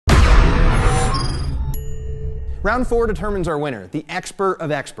Round 4 determines our winner, the expert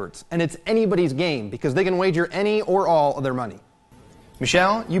of experts, and it's anybody's game because they can wager any or all of their money.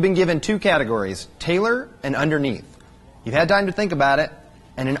 Michelle, you've been given 2 categories, tailor and underneath. You've had time to think about it,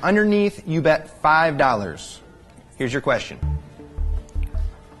 and in underneath you bet $5. Here's your question.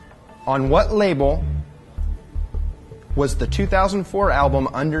 On what label was the 2004 album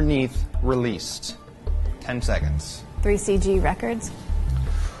Underneath released? 10 seconds. 3CG Records.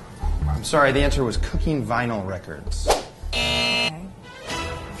 I'm sorry, the answer was Cooking Vinyl Records. Okay.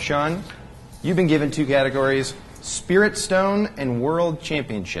 Sean, you've been given 2 categories, Spirit Stone and World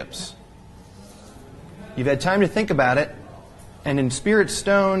Championships. You've had time to think about it, and in Spirit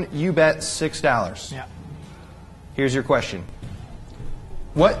Stone, you bet $6. Yeah. Here's your question.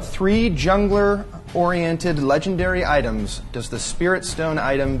 What 3 jungler-oriented legendary items does the Spirit Stone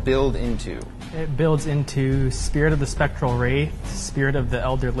item build into? It builds into Spirit of the Spectral Wraith, Spirit of the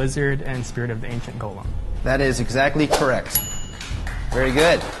Elder Lizard, and Spirit of the Ancient Golem. That is exactly correct. Very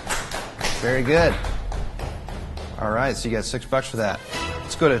good. Very good. All right, so you got $6 for that.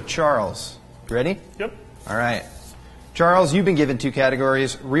 Let's go to Charles. You ready? Yep. All right. Charles, you've been given 2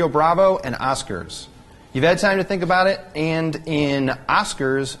 categories, Rio Bravo and Oscars. You've had time to think about it, and in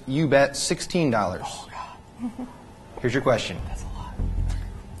Oscars, you bet $16. Oh, God. Here's your question. That's a lot.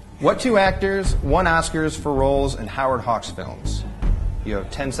 What 2 actors won Oscars for roles in Howard Hawks films? You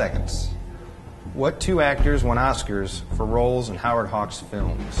have 10 seconds. What 2 actors won Oscars for roles in Howard Hawks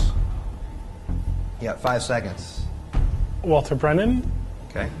films? You got 5 seconds. Walter Brennan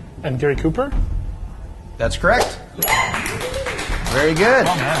Okay. and Gary Cooper. That's correct. Very good.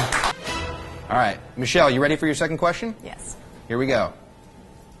 Oh, man. All right. Michelle, you ready for your second question? Yes. Here we go.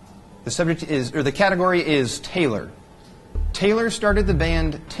 The subject is, or the category is Taylor. Taylor started the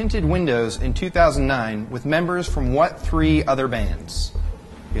band Tinted Windows in 2009 with members from what 3 other bands?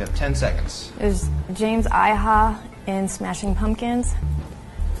 You have 10 seconds. There's James Iha in Smashing Pumpkins,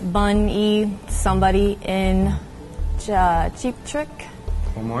 Bun E. somebody in Cheap Trick,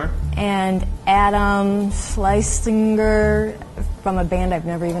 One more. and Adam Schlesinger from a band I've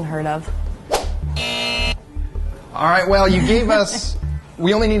never even heard of. All right, well, you gave us,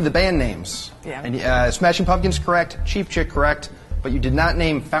 we only need the band names. Yeah. And Smashing Pumpkins correct, Cheap Chick correct, but you did not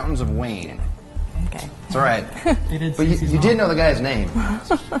name Fountains of Wayne. Okay. It's all right. But you did know the guy's name.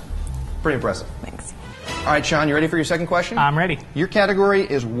 Pretty impressive. Thanks. All right, Sean, you ready for your second question? I'm ready. Your category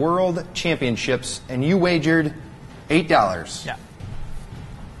is World Championships, and you wagered $8. Yeah.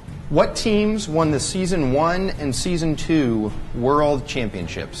 What teams won the Season 1 and Season 2 World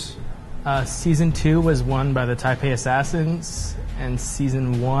Championships? Season 2 was won by the Taipei Assassins, and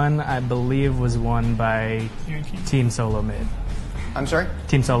Season 1, I believe, was won by Team Solo Mid. I'm sorry?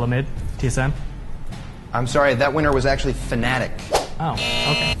 Team Solo Mid, TSM. I'm sorry, that winner was actually Fnatic. Oh,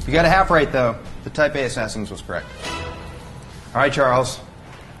 okay. You got a half right, though. The Taipei Assassins was correct. All right, Charles.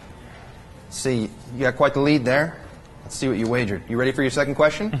 Let's see, you got quite the lead there. Let's see what you wagered. You ready for your second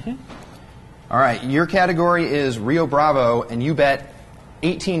question? Mm-hmm. All right, your category is Rio Bravo, and you bet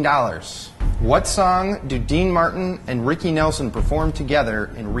 $18. What song do Dean Martin and Ricky Nelson perform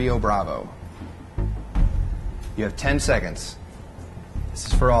together in Rio Bravo? You have 10 seconds. This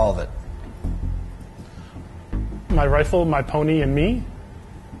is for all of it. My Rifle, My Pony, and Me.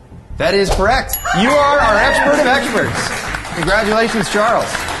 That is correct. You are our expert of experts. Congratulations, Charles.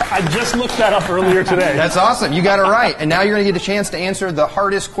 I just looked that up earlier today. That's awesome. You got it right. And now you're going to get a chance to answer the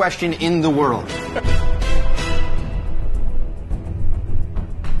hardest question in the world.